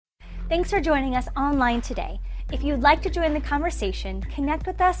Thanks for joining us online today. If you'd like to join the conversation, connect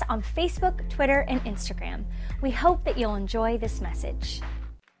with us on Facebook, Twitter, and Instagram. We hope that you'll enjoy this message.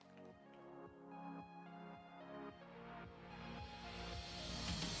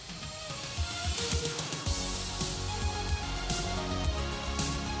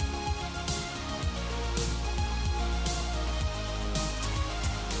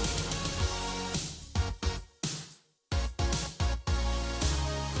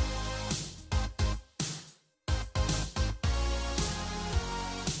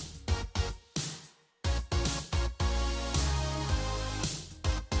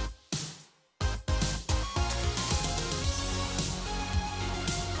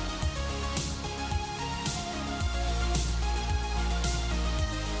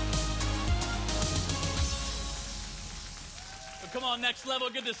 Come on, Next Level.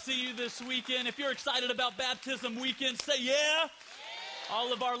 Good to see you this weekend. If you're excited about Baptism Weekend, say yeah.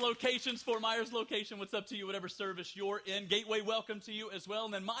 All of our locations, Fort Myers location, what's up to you, whatever service you're in. Gateway, welcome to you as well.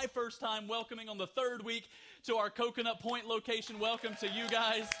 And then my first time welcoming on the third week to our Coconut Point location. Welcome to you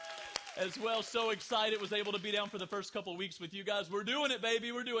guys as well. So excited, was able to be down for the first couple weeks with you guys. We're doing it,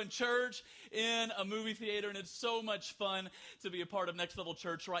 baby. We're doing church in a movie theater, and it's so much fun to be a part of Next Level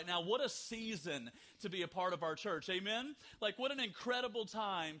Church right now. What a season to be a part of our church. Amen? Like, what an incredible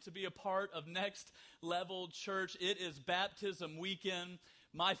time to be a part of Next Level Church. It is Baptism Weekend.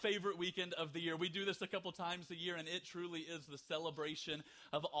 My favorite weekend of the year. We do this a couple times a year, and it truly is the celebration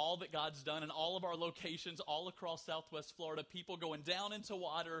of all that God's done in all of our locations all across Southwest Florida. People going down into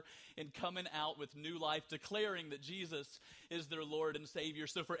water and coming out with new life, declaring that Jesus is their Lord and Savior.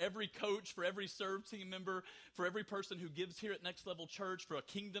 So for every coach, for every serve team member, for every person who gives here at Next Level Church, for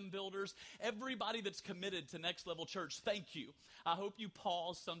Kingdom Builders, everybody that's committed to Next Level Church, thank you. I hope you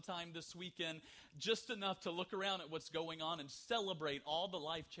pause sometime this weekend just enough to look around at what's going on and celebrate all the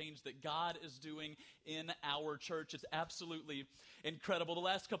life change that God is doing in our church. It's absolutely incredible. The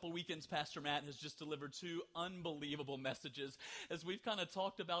last couple weekends, Pastor Matt has just delivered two unbelievable messages as we've kind of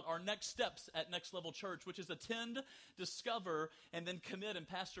talked about our next steps at Next Level Church, which is attend, discover, and then commit. And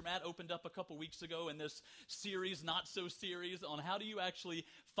Pastor Matt opened up a couple weeks ago in this series, Not So series, on how do you actually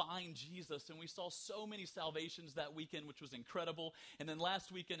find Jesus. And we saw so many salvations that weekend, which was incredible. And then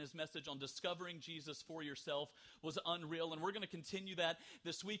last weekend, his message on discovering Jesus for yourself was unreal. And we're going to continue that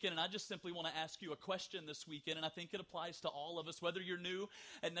this weekend. And I just simply want to ask you a question this weekend, and I think it applies to all of us, whether you're new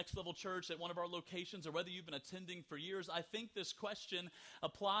at Next Level Church at one of our locations or whether you've been attending for years. I think this question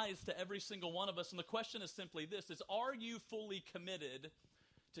applies to every single one of us. And the question is simply this, is are you fully committed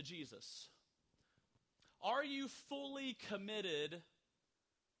to Jesus? Are you fully committed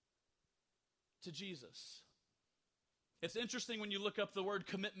to Jesus? It's interesting when you look up the word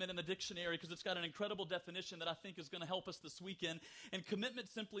commitment in the dictionary because it's got an incredible definition that I think is going to help us this weekend. And commitment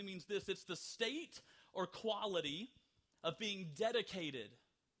simply means this. It's the state or quality of being dedicated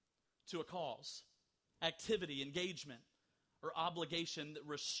to a cause, activity, engagement, or obligation that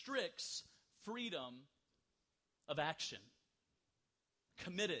restricts freedom of action.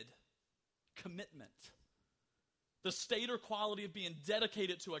 Committed, commitment. The state or quality of being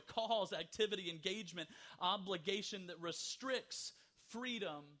dedicated to a cause, activity, engagement, obligation that restricts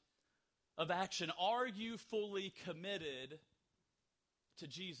freedom of action. Are you fully committed to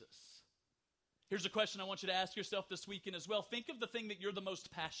Jesus? Here's a question I want you to ask yourself this weekend as well. Think of the thing that you're the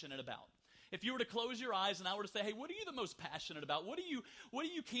most passionate about. If you were to close your eyes and I were to say, hey, what are you the most passionate about? What do you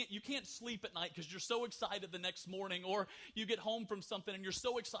can't sleep at night because you're so excited the next morning, or you get home from something and you're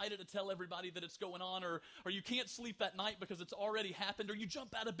so excited to tell everybody that it's going on, or you can't sleep that night because it's already happened, or you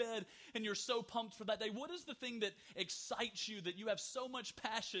jump out of bed and you're so pumped for that day. What is the thing that excites you, that you have so much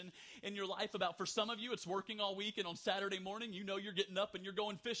passion in your life about? For some of you, it's working all week, and on Saturday morning, you know you're getting up and you're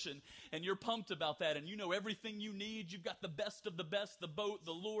going fishing, and you're pumped about that, and you know everything you need. You've got the best of the best, the boat,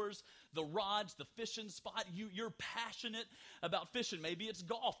 the lures, the rods, the fishing spot. You're passionate about fishing. Maybe it's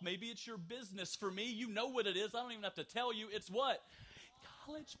golf. Maybe it's your business. For me, you know what it is. I don't even have to tell you. It's what?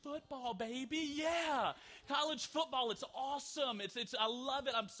 College football, baby. Yeah. College football. It's awesome. I love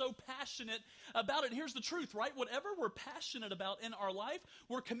it. I'm so passionate about it. And here's the truth, right? Whatever we're passionate about in our life,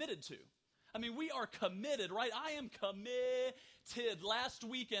 we're committed to. I mean, we are committed, right? I am committed. Last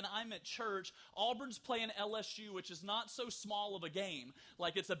weekend, I'm at church. Auburn's playing LSU, which is not so small of a game.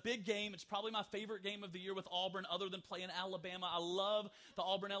 Like, it's a big game. It's probably my favorite game of the year with Auburn, other than playing Alabama. I love the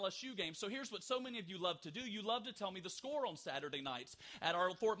Auburn-LSU game. So here's what so many of you love to do. You love to tell me the score on Saturday nights at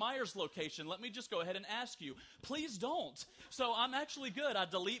our Fort Myers location. Let me just go ahead and ask you. Please don't. So I'm actually good. I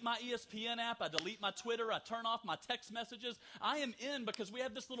delete my ESPN app. I delete my Twitter. I turn off my text messages. I am in because we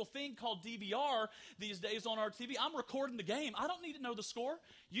have this little thing called DVR these days on our TV. I'm recording the game. I don't need to know the score.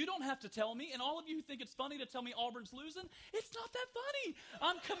 You don't have to tell me. And all of you who think it's funny to tell me Auburn's losing, it's not that funny.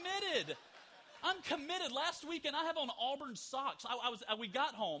 I'm committed. I'm committed. Last weekend, I have on Auburn socks. We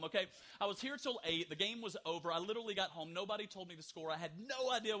got home, okay? I was here till 8. The game was over. I literally got home. Nobody told me the score. I had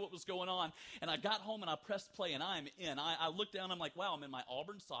no idea what was going on. And I got home, and I pressed play, and I'm in. I looked down. I'm like, wow, I'm in my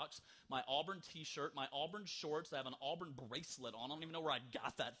Auburn socks, my Auburn T-shirt, my Auburn shorts. I have an Auburn bracelet on. I don't even know where I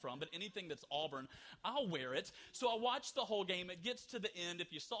got that from, but anything that's Auburn, I'll wear it. So I watched the whole game. It gets to the end.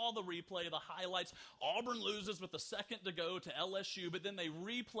 If you saw the replay, the highlights, Auburn loses with a second to go to LSU, but then they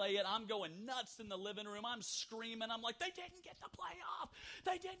replay it. I'm going nuts in the living room. I'm screaming. I'm like, they didn't get the playoff.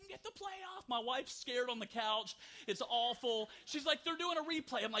 They didn't get the playoff. My wife's scared on the couch. It's awful. She's like, they're doing a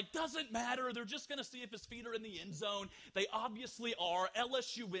replay. I'm like, doesn't matter. They're just going to see if his feet are in the end zone. They obviously are.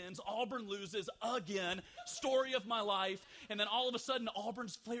 LSU wins. Auburn loses again. Story of my life. And then all of a sudden,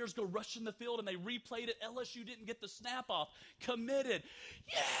 Auburn's players go rushing the field, and they replayed it. LSU didn't get the snap off. Committed.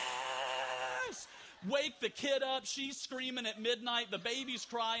 Yes! Wake the kid up. She's screaming at midnight. The baby's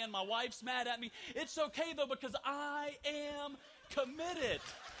crying. My wife's mad at me. It's okay, though, because I am committed.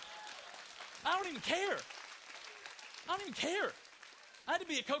 I don't even care. I don't even care. I had to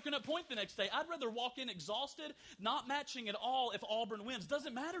be at Coconut Point the next day. I'd rather walk in exhausted, not matching at all if Auburn wins.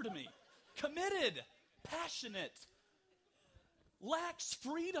 Doesn't matter to me. Committed. Passionate. Lacks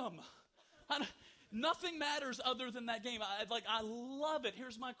freedom. Nothing matters other than that game. I love it.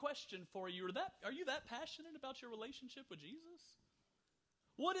 Here's my question for you. Are you that passionate about your relationship with Jesus?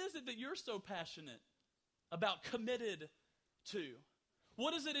 What is it that you're so passionate about, committed to?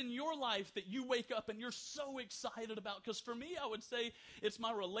 What is it in your life that you wake up and you're so excited about? Because for me, I would say it's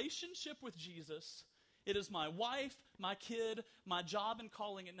my relationship with Jesus. It is my wife, my kid, my job and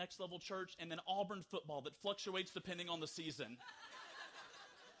calling at Next Level Church, and then Auburn football that fluctuates depending on the season.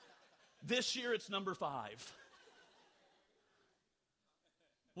 This year, it's number 5.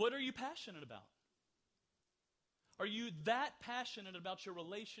 What are you passionate about? Are you that passionate about your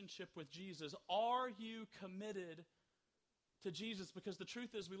relationship with Jesus? Are you committed to Jesus? Because the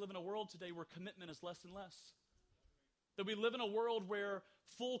truth is, we live in a world today where commitment is less and less. That we live in a world where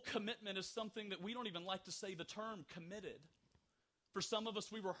full commitment is something that we don't even like to say the term committed. For some of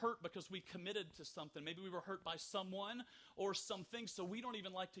us, we were hurt because we committed to something. Maybe we were hurt by someone or something, so we don't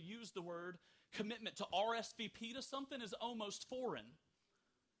even like to use the word commitment. To RSVP to something is almost foreign.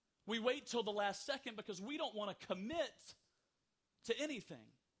 We wait till the last second because we don't want to commit to anything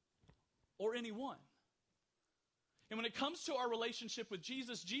or anyone. And when it comes to our relationship with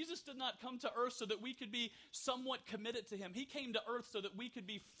Jesus, Jesus did not come to earth so that we could be somewhat committed to him. He came to earth so that we could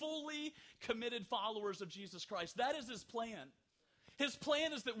be fully committed followers of Jesus Christ. That is his plan. His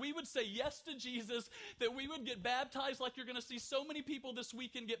plan is that we would say yes to Jesus, that we would get baptized like you're going to see so many people this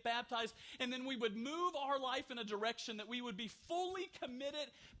weekend get baptized, and then we would move our life in a direction that we would be fully committed,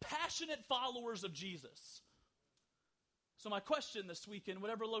 passionate followers of Jesus. So my question this weekend,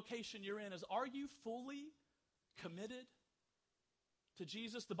 whatever location you're in, is are you fully committed to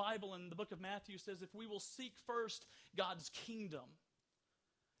Jesus? The Bible in the book of Matthew says if we will seek first God's kingdom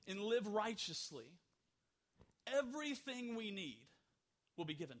and live righteously, everything we need will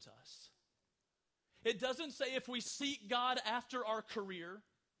be given to us. It doesn't say if we seek God after our career.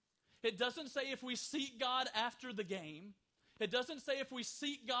 It doesn't say if we seek God after the game. It doesn't say if we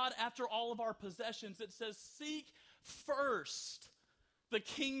seek God after all of our possessions. It says seek first the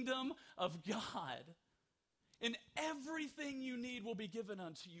kingdom of God, and everything you need will be given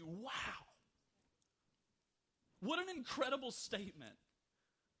unto you. Wow. What an incredible statement.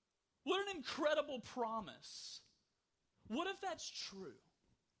 What an incredible promise. What if that's true?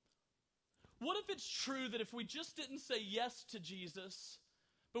 What if it's true that if we just didn't say yes to Jesus,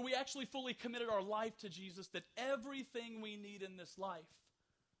 but we actually fully committed our life to Jesus, that everything we need in this life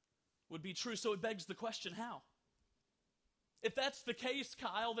would be true? So it begs the question, how? If that's the case,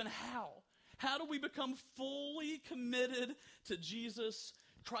 Kyle, then how? How do we become fully committed to Jesus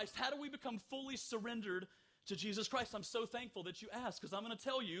Christ? How do we become fully surrendered to Jesus Christ? I'm so thankful that you asked, because I'm going to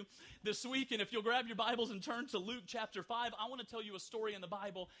tell you this week, and if you'll grab your Bibles and turn to Luke chapter 5, I want to tell you a story in the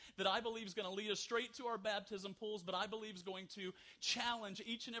Bible that I believe is going to lead us straight to our baptism pools, but I believe is going to challenge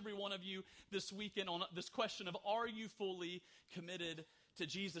each and every one of you this weekend on this question of, are you fully committed to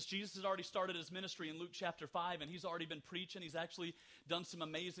Jesus? Jesus has already started his ministry in Luke chapter 5, and he's already been preaching. He's actually done some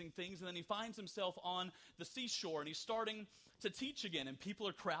amazing things, and then he finds himself on the seashore, and he's starting to teach again, and people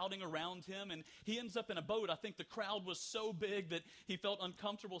are crowding around him, and he ends up in a boat. I think the crowd was so big that he felt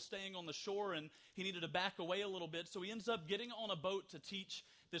uncomfortable staying on the shore, and he needed to back away a little bit, so he ends up getting on a boat to teach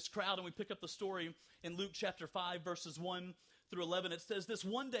this crowd. And we pick up the story in Luke chapter 5, verses 1 through 11. It says this: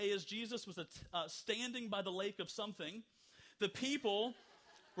 one day as Jesus was standing by the lake of something, The people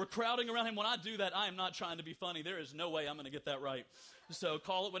were crowding around him. When I do that, I am not trying to be funny. There is no way I'm going to get that right. So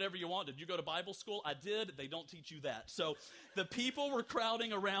call it whatever you want. Did you go to Bible school? I did. They don't teach you that. So the people were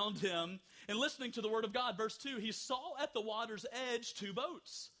crowding around him and listening to the word of God. Verse 2, he saw at the water's edge 2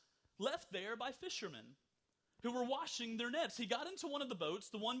 boats left there by fishermen who were washing their nets. He got into one of the boats,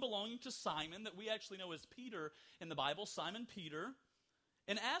 the one belonging to Simon, that we actually know as Peter in the Bible, Simon Peter,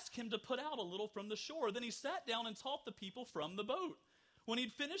 and asked him to put out a little from the shore. Then he sat down and taught the people from the boat. When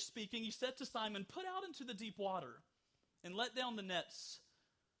he'd finished speaking, he said to Simon, put out into the deep water and let down the nets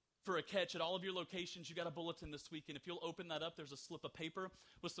for a catch. At all of your locations, you got a bulletin this week, and if you'll open that up, there's a slip of paper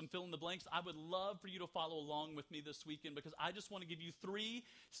with some fill in the blanks. I would love for you to follow along with me this weekend, because I just want to give you 3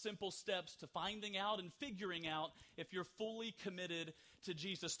 simple steps to finding out and figuring out if you're fully committed to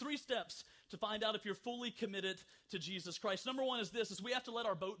Jesus. 3 steps to find out if you're fully committed to Jesus Christ. Number 1 is this, is we have to let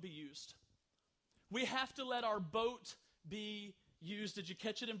our boat be used. We have to let our boat be used. Did you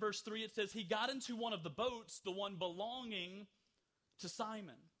catch it in verse 3? It says he got into one of the boats, the one belonging to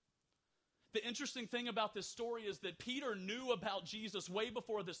Simon. The interesting thing about this story is that Peter knew about Jesus way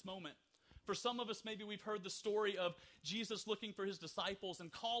before this moment. For some of us, maybe we've heard the story of Jesus looking for his disciples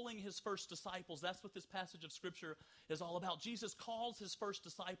and calling his first disciples. That's what this passage of Scripture is all about. Jesus calls his first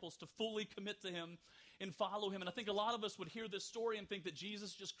disciples to fully commit to him and follow him. And I think a lot of us would hear this story and think that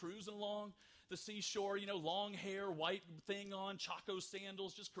Jesus just cruising along the seashore, long hair, white thing on, Chaco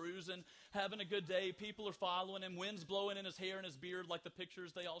sandals, just cruising, having a good day. People are following him. Wind's blowing in his hair and his beard like the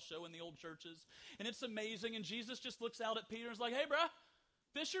pictures they all show in the old churches. And it's amazing. And Jesus just looks out at Peter and is like, hey, bro,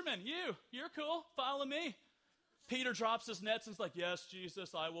 fisherman, you're cool. Follow me. Peter drops his nets and is like, yes,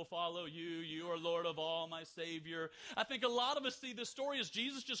 Jesus, I will follow you. You are Lord of all, my Savior. I think a lot of us see this story as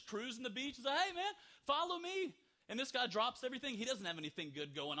Jesus just cruising the beach and say, hey, man, follow me. And this guy drops everything. He doesn't have anything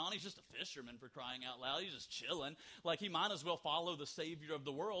good going on. He's just a fisherman, for crying out loud. He's just chilling. Like, he might as well follow the Savior of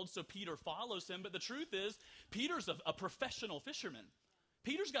the world. So Peter follows him. But the truth is, Peter's a professional fisherman.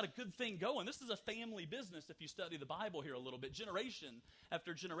 Peter's got a good thing going. This is a family business if you study the Bible here a little bit. Generation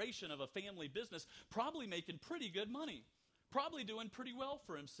after generation of a family business, probably making pretty good money. Probably doing pretty well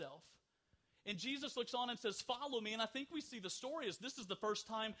for himself. And Jesus looks on and says, follow me. And I think we see the story as this is the first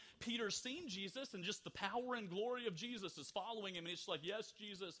time Peter's seen Jesus, and just the power and glory of Jesus is following him. And he's like, yes,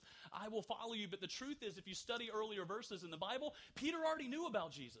 Jesus, I will follow you. But the truth is, if you study earlier verses in the Bible, Peter already knew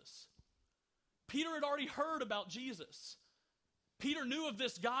about Jesus. Peter had already heard about Jesus. Peter knew of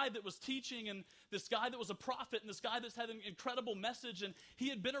this guy that was teaching, and this guy that was a prophet, and this guy that's had an incredible message, and he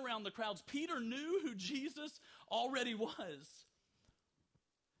had been around the crowds. Peter knew who Jesus already was.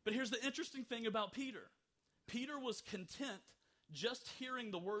 But here's the interesting thing about Peter. Peter was content just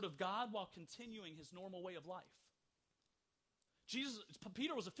hearing the word of God while continuing his normal way of life.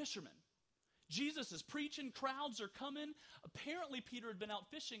 Peter was a fisherman. Jesus is preaching, crowds are coming. Apparently Peter had been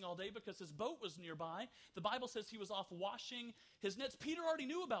out fishing all day because his boat was nearby. The Bible says he was off washing his nets. Peter already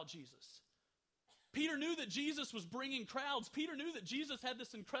knew about Jesus. Peter knew that Jesus was bringing crowds. Peter knew that Jesus had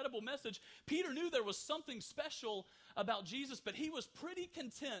this incredible message. Peter knew there was something special about Jesus, but he was pretty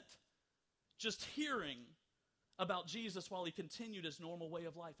content just hearing about Jesus while he continued his normal way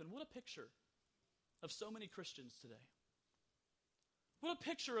of life. And what a picture of so many Christians today. What a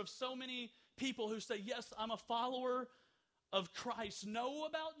picture of so many people who say, yes, I'm a follower of Christ. Know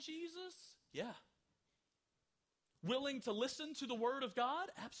about Jesus? Yeah. Willing to listen to the word of God?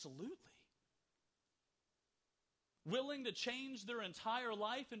 Absolutely. Willing to change their entire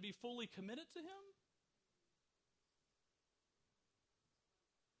life and be fully committed to him?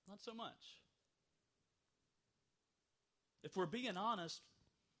 Not so much. If we're being honest,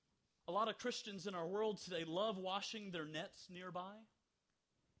 a lot of Christians in our world today love washing their nets nearby,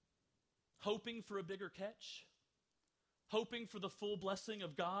 hoping for a bigger catch, hoping for the full blessing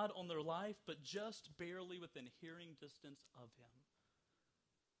of God on their life, but just barely within hearing distance of him.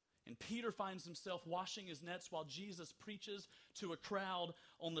 And Peter finds himself washing his nets while Jesus preaches to a crowd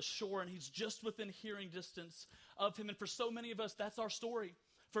on the shore, and he's just within hearing distance of him. And for so many of us, that's our story.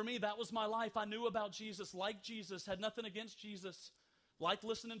 For me, that was my life. I knew about Jesus, like Jesus, had nothing against Jesus, like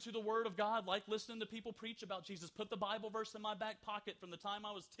listening to the word of God, like listening to people preach about Jesus. Put the Bible verse in my back pocket from the time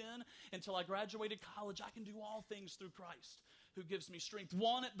I was 10 until I graduated college. I can do all things through Christ who gives me strength.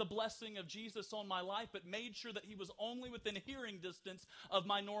 Wanted the blessing of Jesus on my life, but made sure that he was only within hearing distance of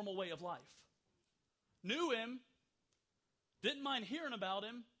my normal way of life. Knew him, didn't mind hearing about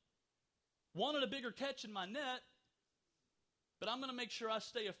him, wanted a bigger catch in my net, but I'm going to make sure I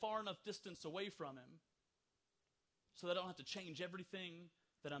stay a far enough distance away from him so that I don't have to change everything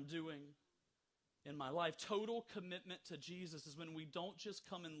that I'm doing in my life. Total commitment to Jesus is when we don't just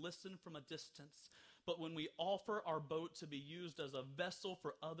come and listen from a distance, but when we offer our boat to be used as a vessel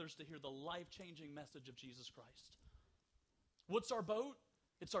for others to hear the life-changing message of Jesus Christ. What's our boat?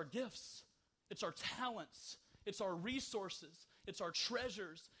 It's our gifts. It's our talents. It's our resources. It's our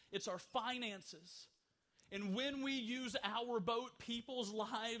treasures. It's our finances. And when we use our boat, people's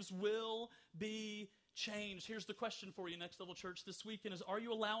lives will be changed. Here's the question for you, Next Level Church, this weekend is, are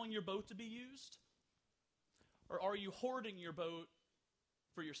you allowing your boat to be used? Or are you hoarding your boat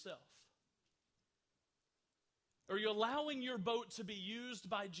for yourself? Are you allowing your boat to be used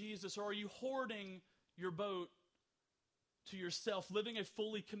by Jesus, or are you hoarding your boat to yourself? Living a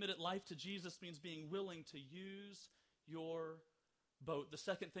fully committed life to Jesus means being willing to use your boat. The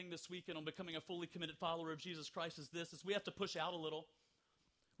second thing this weekend on becoming a fully committed follower of Jesus Christ is this, is we have to push out a little.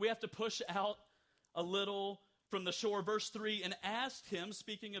 We have to push out a little from the shore. Verse 3, and asked him,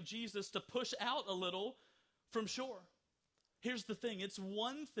 speaking of Jesus, to push out a little from shore. Here's the thing, it's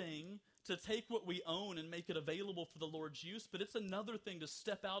one thing to take what we own and make it available for the Lord's use, but it's another thing to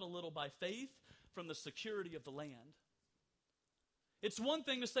step out a little by faith from the security of the land. It's one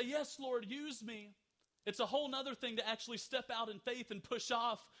thing to say, yes, Lord, use me. It's a whole other thing to actually step out in faith and push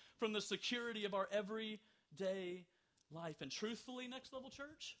off from the security of our everyday life. And truthfully, Next Level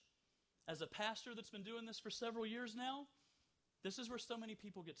Church, as a pastor that's been doing this for several years now, this is where so many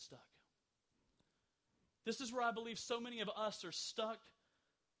people get stuck. This is where I believe so many of us are stuck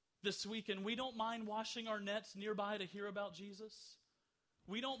this weekend. We don't mind washing our nets nearby to hear about Jesus.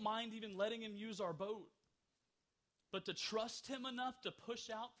 We don't mind even letting him use our boat. But to trust him enough to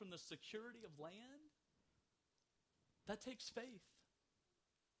push out from the security of land, that takes faith.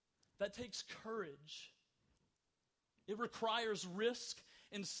 That takes courage. It requires risk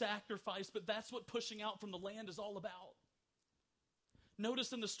and sacrifice, but that's what pushing out from the land is all about.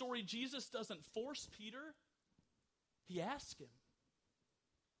 Notice in the story, Jesus doesn't force Peter. He asks him.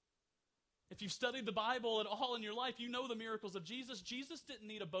 If you've studied the Bible at all in your life, you know the miracles of Jesus. Jesus didn't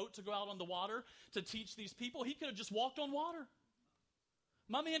need a boat to go out on the water to teach these people. He could have just walked on water.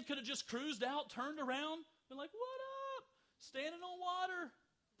 My man could have just cruised out, turned around, been like, what up? Standing on water,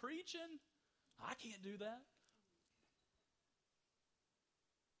 preaching. I can't do that.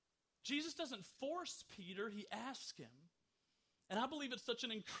 Jesus doesn't force Peter, he asks him. And I believe it's such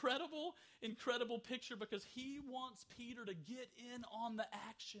an incredible, incredible picture because he wants Peter to get in on the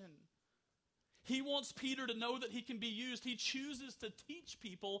action. He wants Peter to know that he can be used. He chooses to teach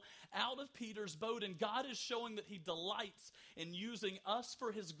people out of Peter's boat, and God is showing that he delights in using us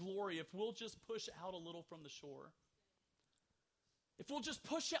for his glory if we'll just push out a little from the shore. If we'll just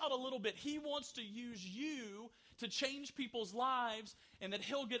push out a little bit, he wants to use you to change people's lives and that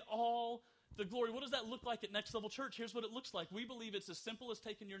he'll get all the glory. What does that look like at Next Level Church? Here's what it looks like. We believe it's as simple as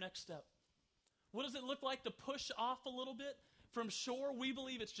taking your next step. What does it look like to push off a little bit from shore? We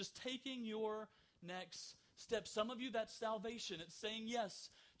believe it's just taking your next step. Some of you, that's salvation. It's saying yes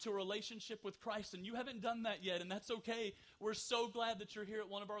to a relationship with Christ, and you haven't done that yet, and that's okay. We're so glad that you're here at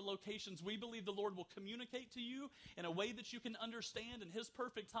one of our locations. We believe the Lord will communicate to you in a way that you can understand in his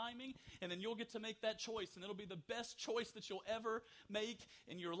perfect timing, and then you'll get to make that choice, and it'll be the best choice that you'll ever make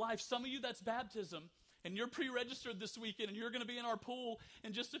in your life. Some of you, that's baptism. And you're pre-registered this weekend, and you're going to be in our pool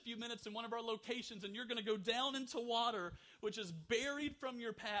in just a few minutes in one of our locations, and you're going to go down into water, which is buried from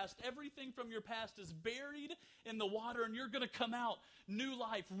your past. Everything from your past is buried in the water, and you're going to come out. New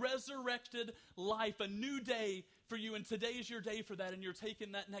life, resurrected life, a new day for you, and today is your day for that, and you're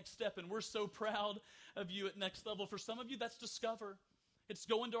taking that next step, and we're so proud of you at Next Level. For some of you, that's Discover. It's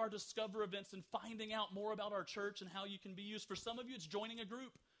going to our Discover events and finding out more about our church and how you can be used. For some of you, it's joining a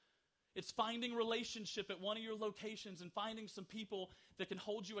group. It's finding relationship at one of your locations and finding some people that can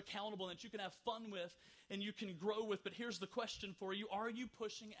hold you accountable and that you can have fun with and you can grow with. But here's the question for you. Are you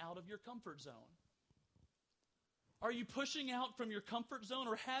pushing out of your comfort zone? Are you pushing out from your comfort zone,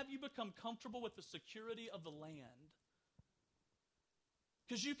 or have you become comfortable with the security of the land?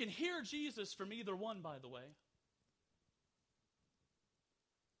 Because you can hear Jesus from either one, by the way.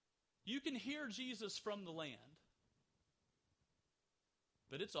 You can hear Jesus from the land.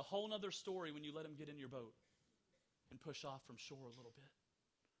 But it's a whole other story when you let him get in your boat and push off from shore a little bit.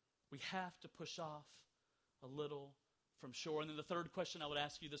 We have to push off a little from shore. And then the third question I would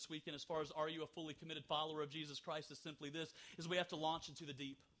ask you this weekend, as far as are you a fully committed follower of Jesus Christ, is simply this, is we have to launch into the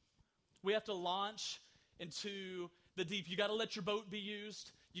deep. We have to launch into the deep. You got to let your boat be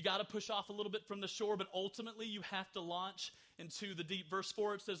used. You got to push off a little bit from the shore, but ultimately you have to launch into the deep. Verse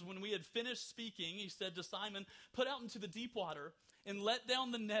 4, it says, when we had finished speaking, he said to Simon, put out into the deep water and let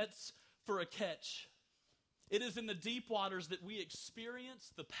down the nets for a catch. It is in the deep waters that we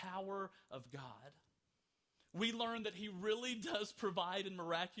experience the power of God. we learn that he really does provide in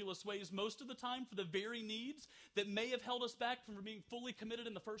miraculous ways, most of the time for the very needs that may have held us back from being fully committed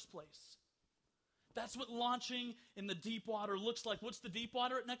in the first place. That's what launching in the deep water looks like. What's the deep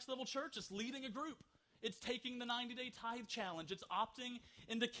water at Next Level Church? It's leading a group. It's taking the 90-day tithe challenge. It's opting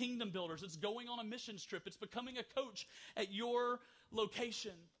into Kingdom Builders. It's going on a missions trip. It's becoming a coach at your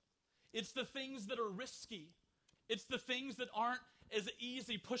location. It's the things that are risky. It's the things that aren't as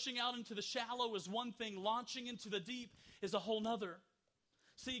easy. Pushing out into the shallow is one thing. Launching into the deep is a whole nother.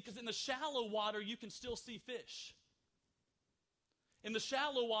 See, because in the shallow water, you can still see fish. In the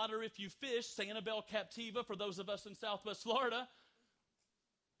shallow water, if you fish, Sanibel Captiva, for those of us in Southwest Florida,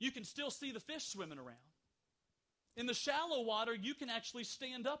 you can still see the fish swimming around. In the shallow water, you can actually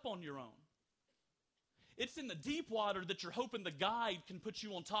stand up on your own. It's in the deep water that you're hoping the guide can put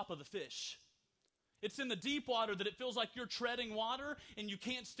you on top of the fish. It's in the deep water that it feels like you're treading water and you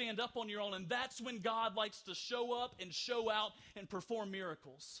can't stand up on your own. And that's when God likes to show up and show out and perform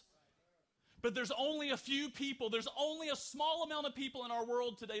miracles. But there's only a few people, there's only a small amount of people in our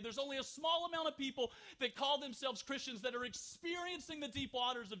world today, there's only a small amount of people that call themselves Christians that are experiencing the deep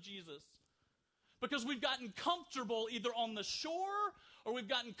waters of Jesus. Because we've gotten comfortable either on the shore or we've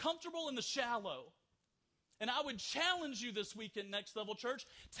gotten comfortable in the shallow. And I would challenge you this weekend, Next Level Church,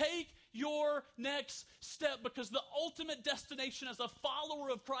 take your next step, because the ultimate destination as a follower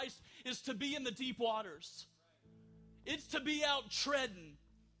of Christ is to be in the deep waters. It's to be out treading,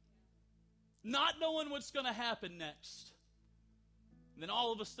 not knowing what's going to happen next. And then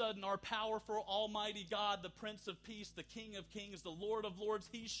all of a sudden, our powerful Almighty God, the Prince of Peace, the King of Kings, the Lord of Lords,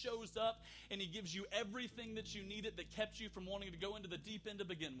 he shows up and he gives you everything that you needed that kept you from wanting to go into the deep end to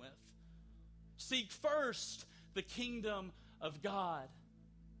begin with. Seek first the kingdom of God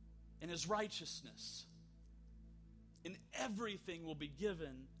and his righteousness, and everything will be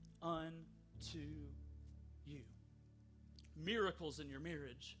given unto you. Miracles in your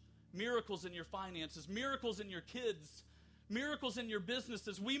marriage, miracles in your finances, miracles in your kids, miracles in your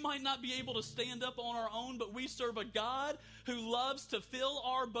businesses. We might not be able to stand up on our own, but we serve a God who loves to fill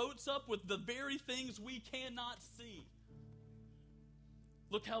our boats up with the very things we cannot see.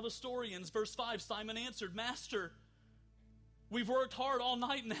 Look how the story ends. Verse 5, Simon answered, Master, we've worked hard all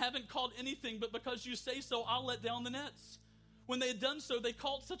night and haven't caught anything, but because you say so, I'll let down the nets. When they had done so, they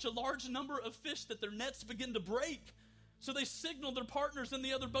caught such a large number of fish that their nets began to break. So they signaled their partners in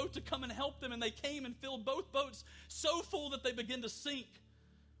the other boat to come and help them, and they came and filled both boats so full that they began to sink.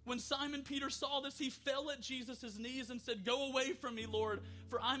 When Simon Peter saw this, he fell at Jesus' knees and said, Go away from me, Lord,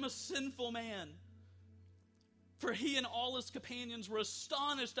 for I'm a sinful man. For he and all his companions were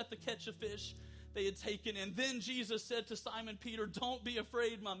astonished at the catch of fish they had taken. And then Jesus said to Simon Peter, Don't be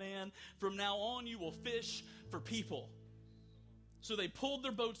afraid, my man. From now on you will fish for people. So they pulled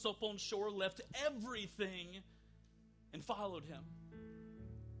their boats up on shore, left everything, and followed him.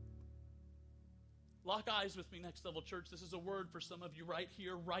 Lock eyes with me, Next Level Church. This is a word for some of you right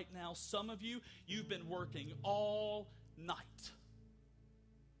here, right now. Some of you, you've been working all night.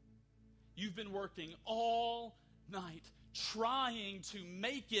 You've been working all night trying to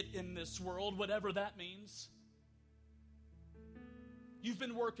make it in this world, whatever that means. You've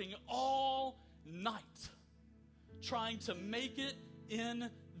been working all night trying to make it in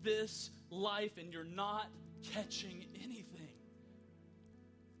this life, and you're not catching anything.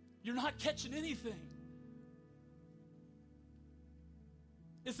 You're not catching anything.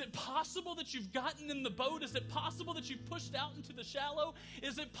 Is it possible that you've gotten in the boat? Is it possible that you've pushed out into the shallow?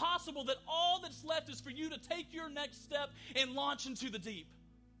 Is it possible that all that's left is for you to take your next step and launch into the deep?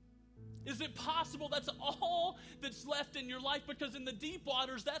 Is it possible that's all that's left in your life? Because in the deep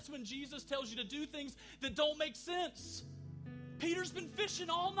waters, that's when Jesus tells you to do things that don't make sense. Peter's been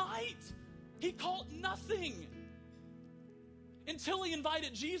fishing all night. He caught nothing until he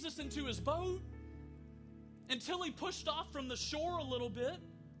invited Jesus into his boat, until he pushed off from the shore a little bit,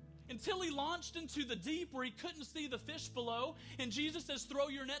 until he launched into the deep where he couldn't see the fish below, and Jesus says, throw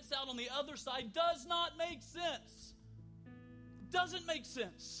your nets out on the other side. Does not make sense. Doesn't make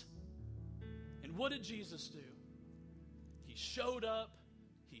sense. And what did Jesus do? He showed up,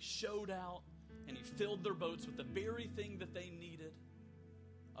 he showed out, and he filled their boats with the very thing that they needed,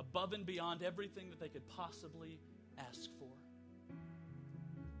 above and beyond everything that they could possibly ask for.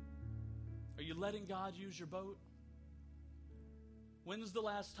 Are you letting God use your boat? When's the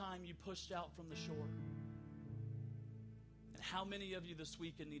last time you pushed out from the shore? And how many of you this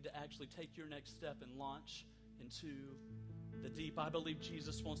weekend need to actually take your next step and launch into the deep. I believe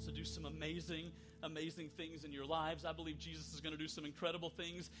Jesus wants to do some amazing things in your lives. I believe Jesus is going to do some incredible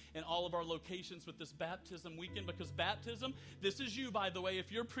things in all of our locations with this baptism weekend, because baptism, this is you, by the way.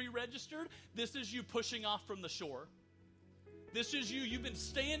 If you're pre-registered, this is you pushing off from the shore. This is you. You've been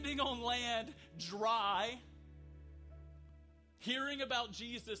standing on land dry, hearing about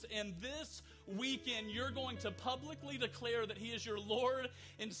Jesus, and this weekend you're going to publicly declare that He is your Lord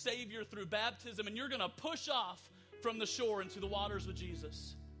and Savior through baptism, and you're going to push off from the shore into the waters with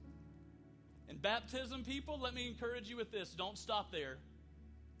Jesus. And baptism, people, let me encourage you with this. Don't stop there.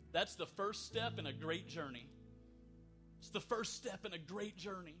 That's the first step in a great journey. It's the first step in a great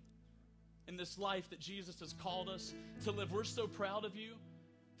journey in this life that Jesus has called us to live. We're so proud of you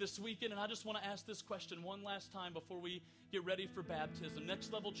this weekend, and I just want to ask this question one last time before we get ready for baptism.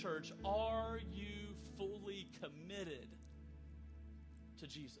 Next Level Church, are you fully committed to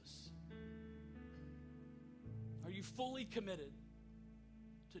Jesus? Are you fully committed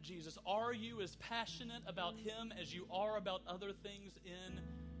to Jesus? Are you as passionate about Him as you are about other things in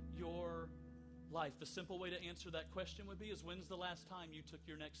your life? The simple way to answer that question would be is, when's the last time you took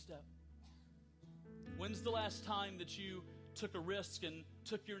your next step? When's the last time that you took a risk and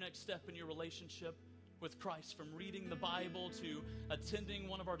took your next step in your relationship with Christ? From reading the Bible to attending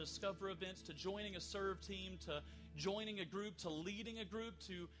one of our Discover events, to joining a serve team, to joining a group, to leading a group,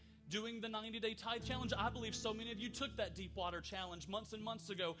 to doing the 90-day tithe challenge. I believe so many of you took that deep water challenge months and months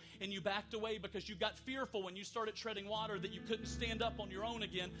ago, and you backed away because you got fearful when you started treading water that you couldn't stand up on your own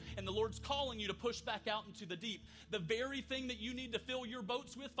again, and the Lord's calling you to push back out into the deep. The very thing that you need to fill your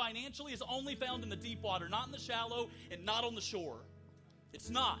boats with financially is only found in the deep water, not in the shallow and not on the shore. It's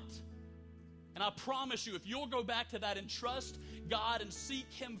not. And I promise you, if you'll go back to that and trust God and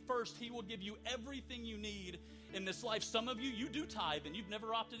seek Him first, He will give you everything you need in this life. Some of you, you do tithe and you've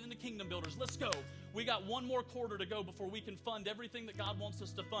never opted into Kingdom Builders. Let's go. We got one more quarter to go before we can fund everything that God wants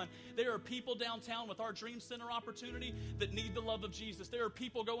us to fund. There are people downtown with our Dream Center opportunity that need the love of Jesus. There are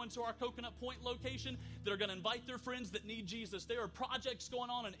people going to our Coconut Point location that are going to invite their friends that need Jesus. There are projects going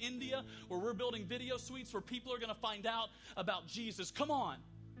on in India where we're building video suites where people are going to find out about Jesus. Come on.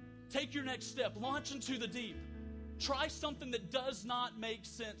 Take your next step. Launch into the deep. Try something that does not make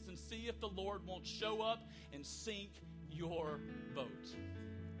sense and see if the Lord won't show up and sink your boat.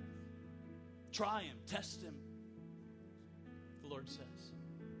 Try Him. Test Him. The Lord says.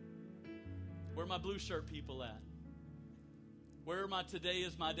 Where are my blue shirt people at? Where are my today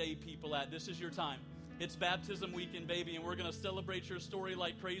is my day people at? This is your time. It's baptism weekend, baby, and we're going to celebrate your story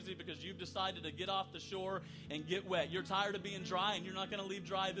like crazy because you've decided to get off the shore and get wet. You're tired of being dry, and you're not going to leave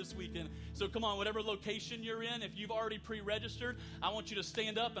dry this weekend. So come on, whatever location you're in, if you've already pre-registered, I want you to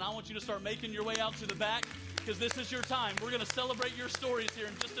stand up, and I want you to start making your way out to the back because this is your time. We're going to celebrate your stories here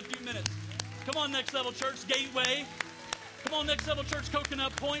in just a few minutes. Come on, Next Level Church, Gateway. Come on, Next Level Church,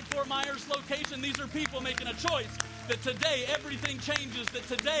 Coconut Point, Fort Myers location. These are people making a choice that today everything changes, that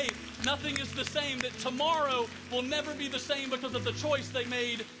today nothing is the same, that tomorrow will never be the same because of the choice they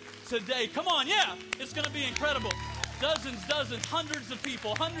made today. Come on, yeah, it's going to be incredible. Dozens, hundreds of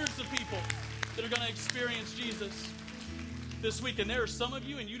people that are going to experience Jesus this week. And there are some of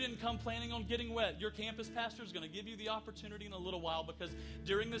you, and you didn't come planning on getting wet. Your campus pastor is going to give you the opportunity in a little while because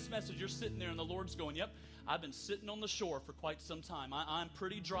during this message, you're sitting there and the Lord's going, yep, I've been sitting on the shore for quite some time. I'm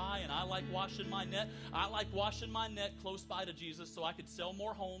pretty dry, and I like washing my net. I like washing my net close by to Jesus so I could sell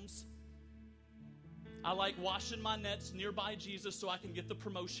more homes. I like washing my nets nearby Jesus so I can get the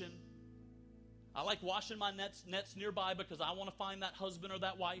promotion. I like washing my nets nearby because I want to find that husband or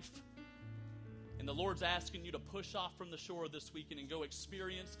that wife. And the Lord's asking you to push off from the shore this weekend and go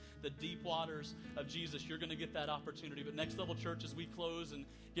experience the deep waters of Jesus. You're going to get that opportunity. But Next Level Church, as we close and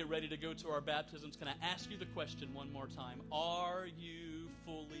get ready to go to our baptisms, can I ask you the question one more time? Are you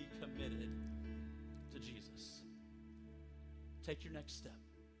fully committed to Jesus? Take your next step.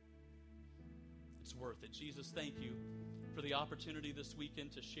 It's worth it. Jesus, thank you for the opportunity this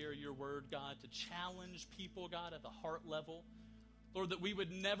weekend to share your word, God, to challenge people, God, at the heart level. Lord, that we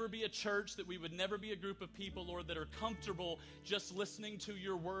would never be a church, that we would never be a group of people, Lord, that are comfortable just listening to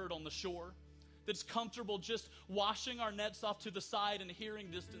your word on the shore. That's comfortable just washing our nets off to the side and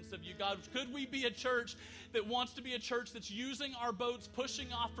hearing distance of you, God. Could we be a church that wants to be a church that's using our boats,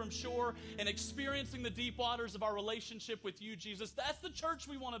 pushing off from shore, and experiencing the deep waters of our relationship with you, Jesus? That's the church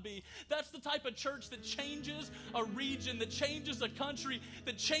we want to be. That's the type of church that changes a region, that changes a country,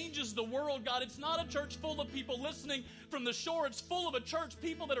 that changes the world, God. It's not a church full of people listening from the shore. It's full of a church,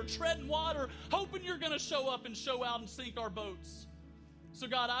 people that are treading water, hoping you're going to show up and show out and sink our boats. So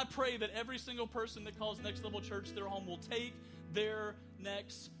God, I pray that every single person that calls Next Level Church their home will take their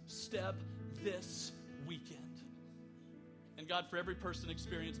next step this weekend And God, for every person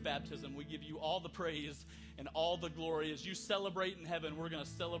experienced baptism, we give you all the praise and all the glory. As you celebrate in heaven, we're going to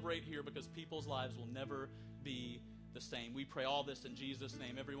celebrate here because people's lives will never be the same. We pray all this in Jesus'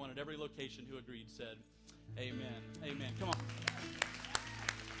 name. Everyone at every location who agreed said, amen. Amen. Come on.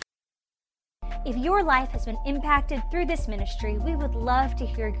 If your life has been impacted through this ministry, we would love to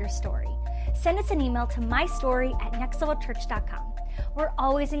hear your story. Send us an email to mystory@nextlevelchurch.com. We're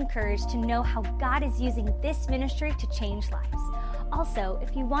always encouraged to know how God is using this ministry to change lives. Also,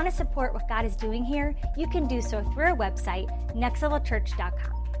 if you want to support what God is doing here, you can do so through our website,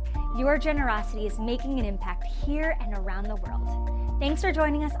 nextlevelchurch.com. Your generosity is making an impact here and around the world. Thanks for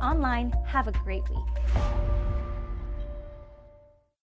joining us online. Have a great week.